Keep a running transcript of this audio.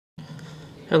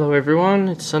Hello everyone,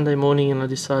 it's Sunday morning and I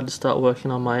decided to start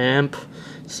working on my amp.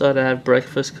 Decided to have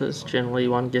breakfast because generally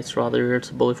one gets rather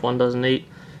irritable if one doesn't eat,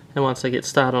 and once I get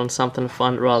started on something I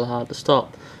find it rather hard to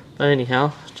stop. But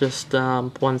anyhow, just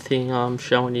one thing I'm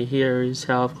showing you here is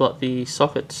how I've got the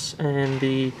sockets and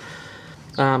the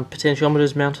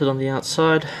potentiometers mounted on the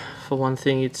outside. For one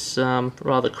thing, it's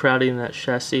rather crowded in that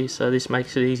chassis, so this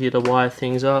makes it easier to wire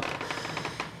things up.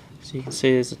 So you can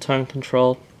see there's a tone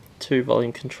control, two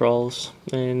volume controls,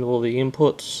 and all the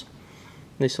inputs.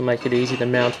 This will make it easy to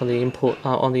mount on the input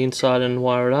on the inside and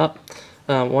wire it up.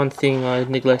 One thing I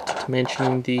neglected to mention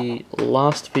in the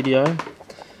last video,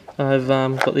 I've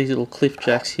got these little cliff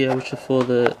jacks here which are for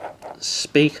the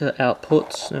speaker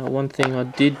outputs. Now one thing I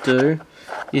did do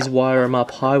is wire them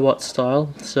up high watt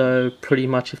style, so pretty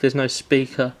much if there's no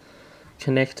speaker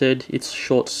connected it's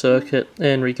short circuit,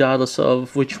 and regardless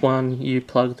of which one you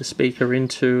plug the speaker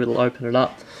into it'll open it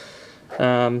up.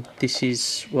 This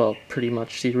is, well, pretty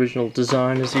much the original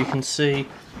design. As you can see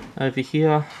over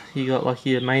here, you got like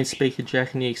your main speaker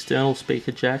jack and the external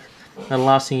speaker jack. Now the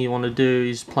last thing you want to do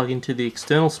is plug into the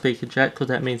external speaker jack, because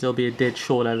that means there'll be a dead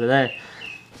short over there.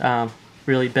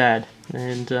 Really bad,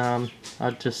 and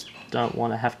I just don't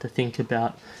want to have to think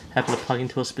about having to plug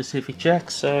into a specific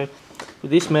jack. So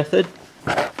with this method,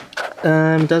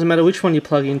 doesn't matter which one you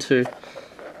plug into.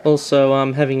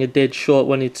 Also, having a dead short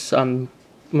when it's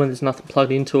when there's nothing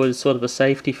plugged into it is sort of a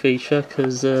safety feature,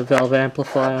 because a valve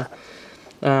amplifier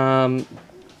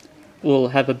will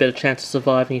have a better chance of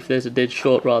surviving if there's a dead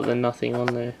short rather than nothing on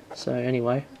there. So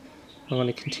anyway, I'm going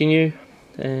to continue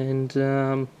and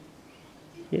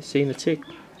yeah, see you in a tick.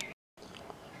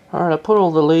 Alright, I put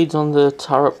all the leads on the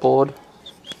turret board.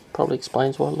 Probably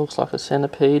explains why it looks like a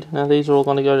centipede. Now these are all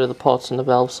going to go to the pots and the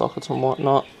valve sockets and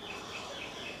whatnot.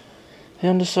 The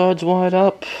underside's wired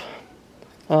up.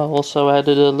 I also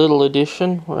added a little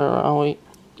addition. Where are we?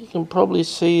 You can probably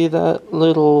see that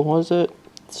little, was it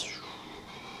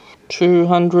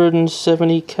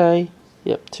 270k?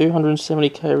 Yep,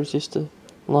 270k resistor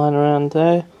lying around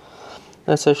there.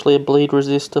 That's actually a bleed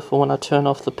resistor for when I turn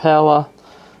off the power,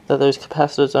 that those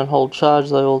capacitors don't hold charge,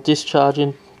 they all discharge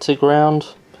into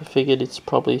ground. I figured it's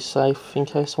probably safe in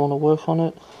case I want to work on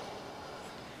it.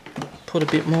 Put a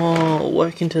bit more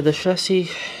work into the chassis.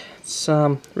 It's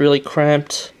really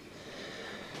cramped.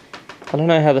 I don't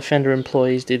know how the Fender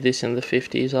employees did this in the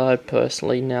 50s. I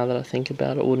personally, now that I think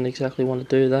about it, wouldn't exactly want to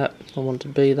do that. I want to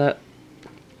be that.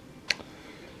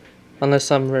 Unless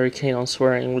I'm very keen on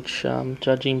swearing, which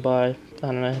judging by, I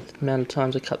don't know, the amount of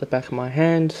times I cut the back of my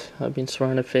hand, I've been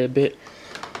swearing a fair bit.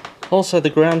 Also the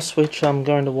ground switch, I'm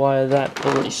going to wire that,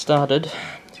 already started,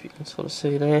 if you can sort of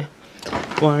see there.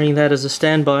 Wiring that as a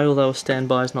standby, although a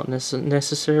standby is not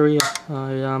necessary.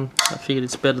 I figured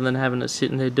it's better than having it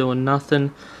sitting there doing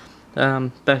nothing.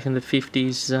 Back in the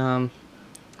 50s,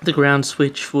 the ground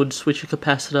switch would switch a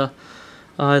capacitor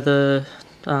either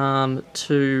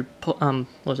to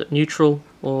was it neutral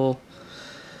or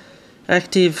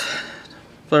active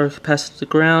for a capacitor to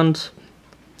ground.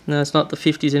 Now it's not the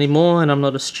 50s anymore, and I'm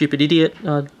not a stupid idiot.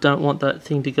 I don't want that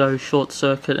thing to go short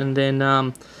circuit and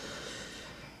then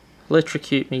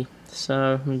electrocute me,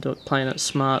 so I'm playing it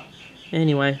smart.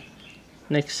 Anyway,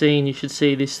 next scene you should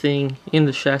see this thing in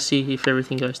the chassis if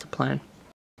everything goes to plan.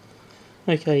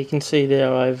 Okay, you can see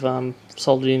there I've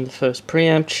soldered in the first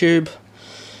preamp tube,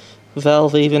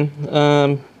 valve even.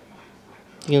 You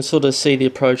can sort of see the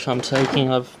approach I'm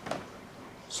taking. I've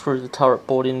screwed the turret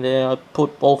board in there. I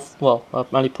put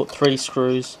I've only put 3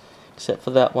 screws except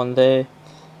for that one there.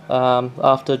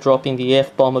 After dropping the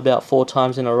F-bomb about 4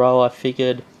 times in a row, I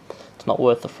figured it's not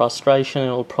worth the frustration.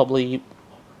 It'll probably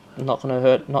not going to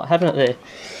hurt not having it there.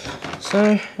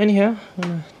 So anyhow, I'm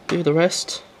going to do the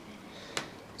rest,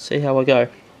 see how I go.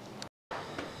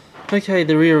 Okay,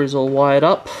 the rear is all wired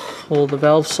up, all the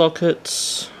valve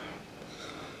sockets,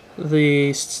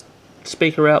 the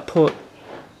speaker output,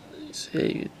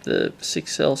 see the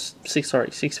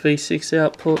 6V6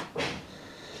 output,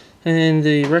 and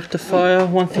the rectifier.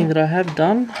 One thing that I have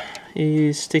done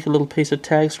is stick a little piece of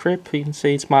tag strip. You can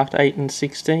see it's marked 8 and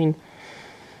 16.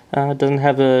 It doesn't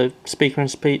have a speaker and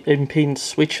impedance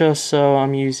switcher, so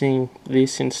I'm using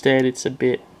this instead. It's a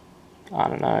bit, I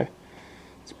don't know,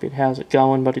 it's a bit how's it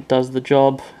going, but it does the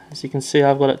job. As you can see,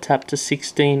 I've got it tapped to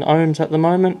 16 ohms at the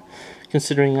moment,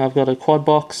 considering I've got a quad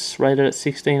box rated at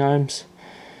 16 ohms.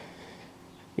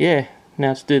 Yeah,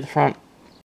 now to do the front.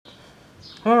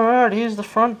 Alright, here's the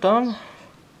front done.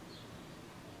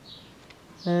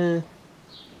 You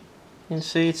can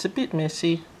see it's a bit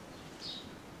messy.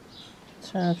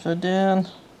 Turn upside down.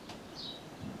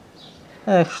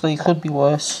 Actually, it could be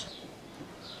worse,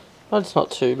 but it's not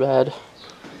too bad.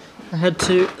 I had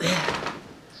to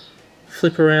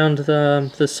flip around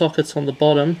the sockets on the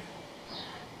bottom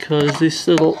because this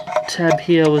little tab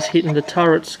here was hitting the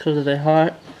turrets because of their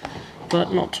height.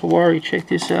 But not to worry, check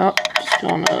this out. Just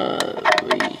gonna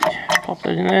pop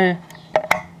that in there.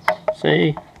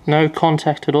 See, no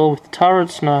contact at all with the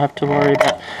turrets, no have to worry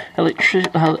about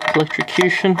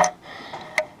electrocution.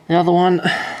 The other one,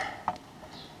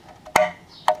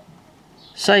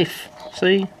 safe.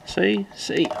 See. I'm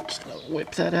just gonna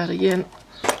whip that out again.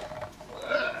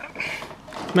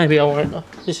 Maybe I won't.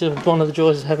 This is one of the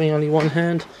joys of having only one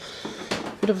hand.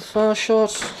 Bit of a far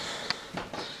shot.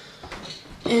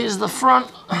 Here's the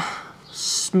front,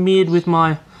 smeared with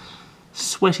my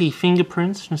sweaty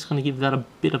fingerprints. I'm just going to give that a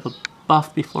bit of a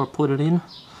buff before I put it in.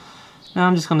 Now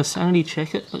I'm just going to sanity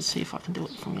check it. Let's see if I can do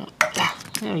it from here.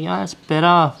 There we go, that's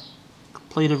better.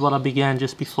 Completed what I began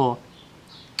just before.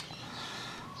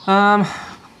 Going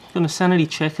to sanity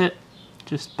check it.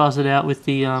 Just buzz it out with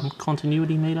the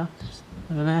continuity meter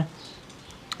over there.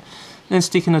 Then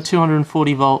stick in a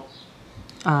 240 volt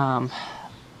power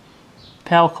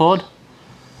cord.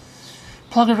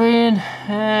 Plug it in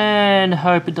and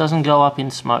hope it doesn't go up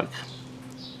in smoke.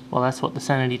 Well, that's what the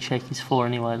sanity check is for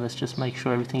anyway. Let's just make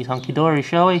sure everything's hunky-dory,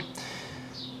 shall we?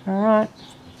 Alright,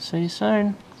 see you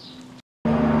soon.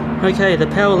 Okay, the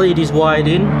power lead is wired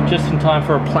in, just in time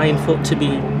for a plane foot to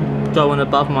be going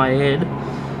above my head.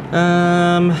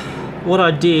 What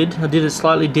I did it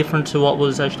slightly different to what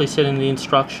was actually said in the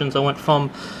instructions. I went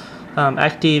from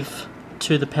active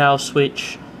to the power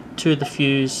switch, to the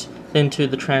fuse, then to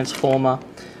the transformer.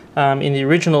 In the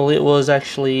original it was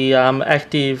actually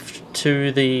active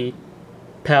to the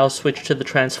power switch to the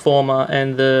transformer,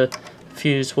 and the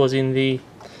fuse was in the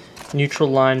neutral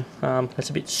line. That's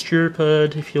a bit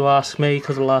stupid if you ask me,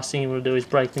 because the last thing you want to do is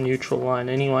break the neutral line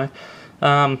anyway.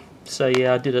 So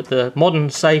yeah, I did it the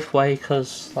modern safe way,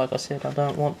 because like I said, I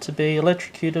don't want to be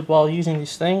electrocuted while using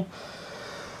this thing.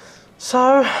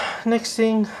 So next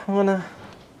thing, I'm going to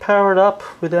power it up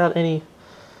without any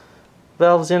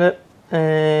valves in it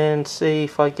and see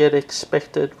if I get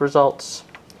expected results.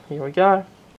 Here we go.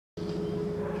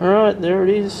 Alright, there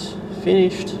it is,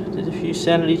 finished. Did a few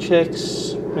sanity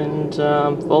checks and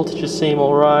voltages seem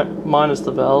alright, minus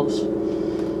the valves.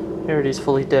 Here it is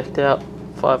fully decked out,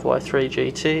 5Y3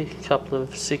 GT, a couple of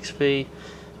 6V,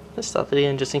 let's start at the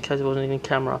end just in case it wasn't in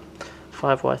camera,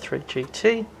 5Y3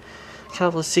 GT, a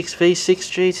couple of 6V6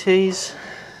 GTs,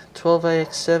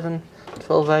 12AX7,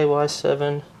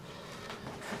 12AY7,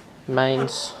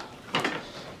 mains.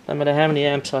 No matter how many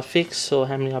amps I fix or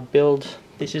how many I build,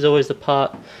 this is always the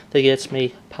part that gets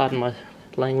me, pardon my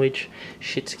language,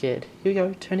 shit scared. Here we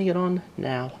go, turning it on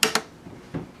now.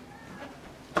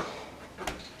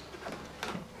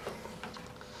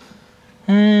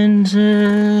 And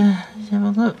let's have a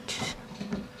look.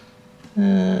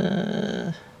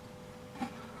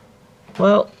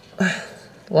 Well,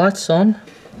 lights on.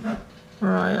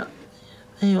 Right,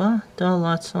 there you are, dial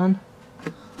lights on.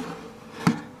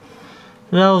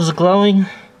 Valves are glowing.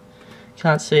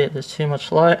 Can't see it, there's too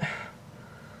much light.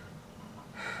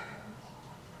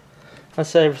 I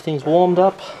say everything's warmed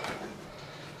up.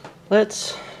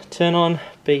 Let's turn on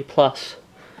B+.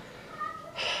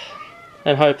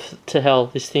 And hope to hell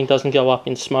this thing doesn't go up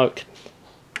in smoke.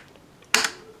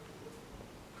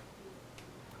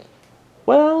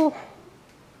 Well,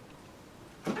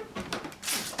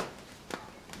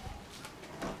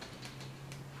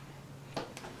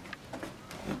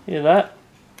 hear that?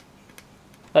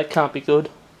 That can't be good.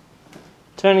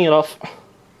 Turning it off.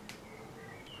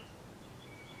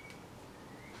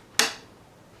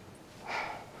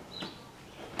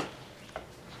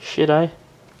 Shit, eh?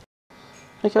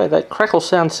 Okay, that crackle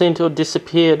sound seemed to have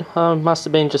disappeared. Must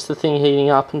have been just the thing heating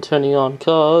up and turning on,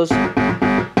 cause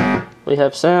we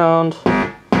have sound.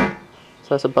 So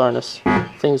that's a bonus.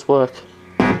 Things work.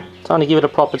 Time to give it a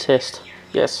proper test.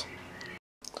 Yes.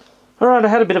 Alright, I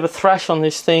had a bit of a thrash on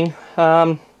this thing.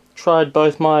 Tried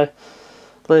both my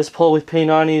Les Paul with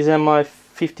P90s and my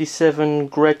 57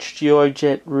 Gretsch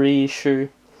Duojet reissue.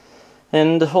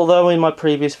 And although in my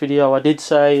previous video I did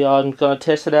say I'm going to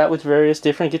test it out with various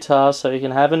different guitars so you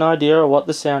can have an idea of what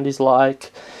the sound is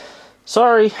like,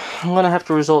 sorry, I'm going to have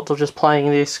to resort to just playing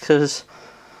this because,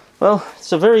 well,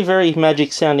 it's a very, very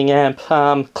magic sounding amp.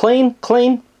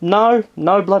 Clean? No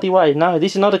bloody way. No,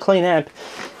 this is not a clean amp.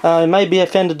 It may be a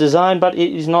Fender design, but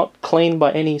it is not clean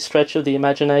by any stretch of the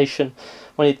imagination.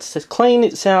 When it's clean,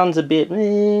 it sounds a bit,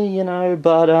 you know,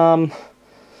 but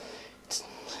it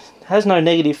has no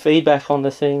negative feedback on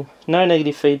the thing. No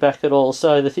negative feedback at all.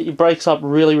 So it breaks up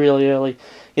really, really early.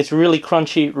 It's really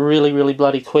crunchy, really, really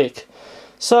bloody quick.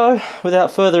 So,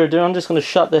 without further ado, I'm just going to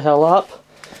shut the hell up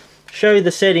show you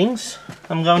the settings.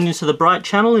 I'm going into the bright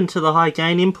channel, into the high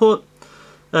gain input.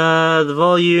 The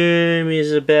volume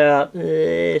is about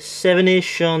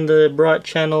 7-ish on the bright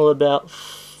channel, about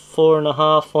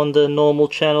 4.5 on the normal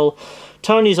channel.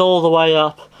 Tone is all the way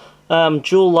up.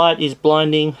 Dual light is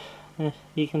blinding.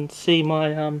 You can see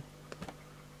my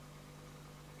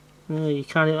I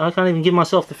can't even give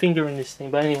myself the finger in this thing,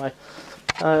 but anyway,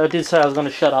 I did say I was going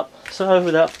to shut up. So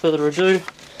without further ado,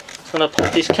 I'm going to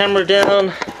put this camera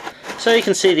down so you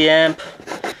can see the amp.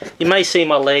 You may see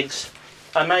my legs.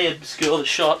 I may obscure the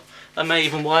shot. I may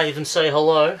even wave and say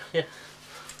hello. Yeah.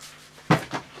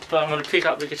 But I'm going to pick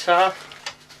up the guitar,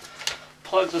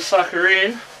 plug the sucker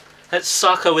in. That's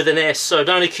sucker with an S, so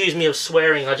don't accuse me of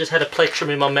swearing. I just had a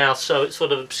plectrum in my mouth, so it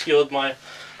sort of obscured my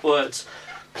words.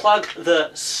 Plug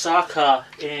the sucker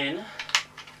in.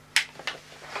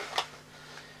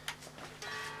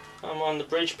 I'm on the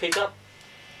bridge pickup.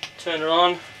 Turn it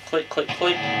on. Click, click,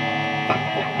 click.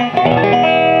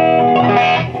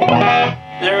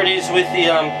 There it is with the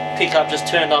pickup just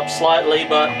turned up slightly,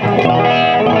 but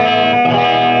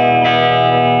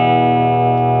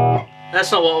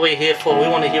that's not what we're here for. We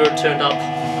want to hear it turned up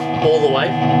all the way.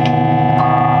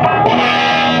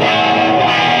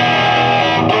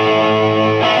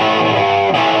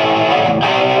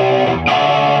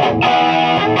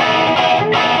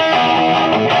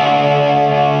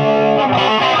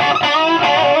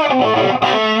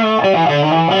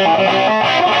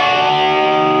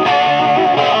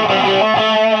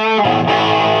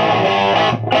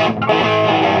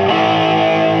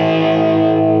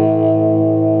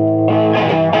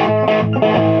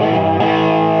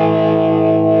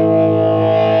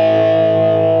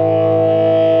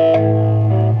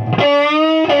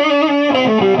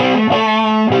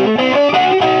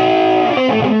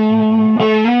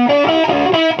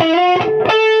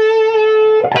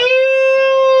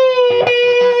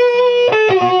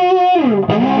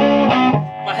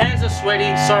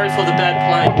 Sweaty, sorry for the bad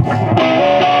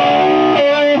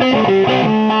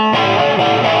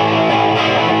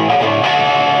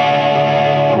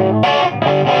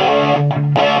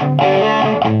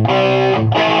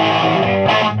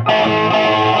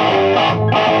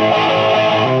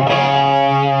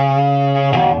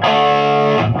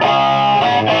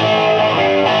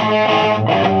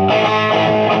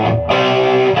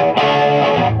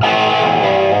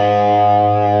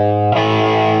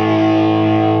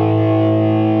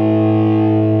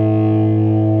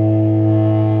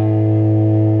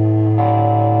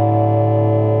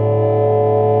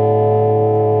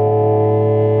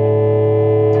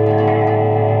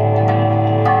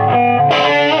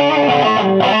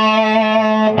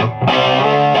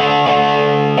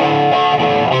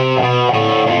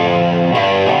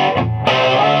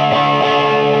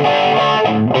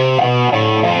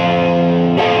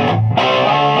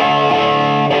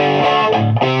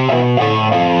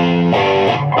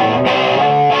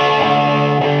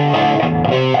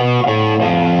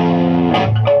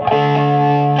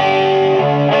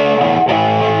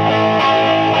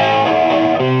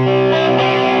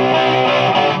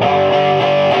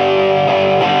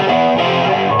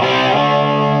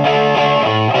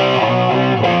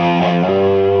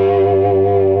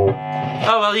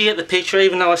You get the picture,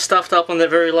 even though I stuffed up on the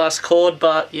very last chord,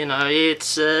 but you know,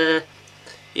 it's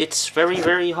very,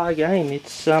 very high gain.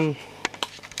 It's good.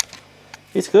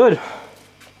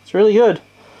 It's really good.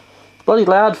 Bloody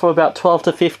loud for about 12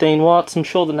 to 15 watts. I'm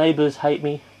sure the neighbours hate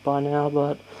me by now,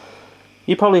 but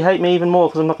you probably hate me even more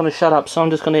because I'm not going to shut up. So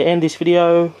I'm just going to end this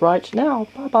video right now.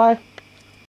 Bye bye.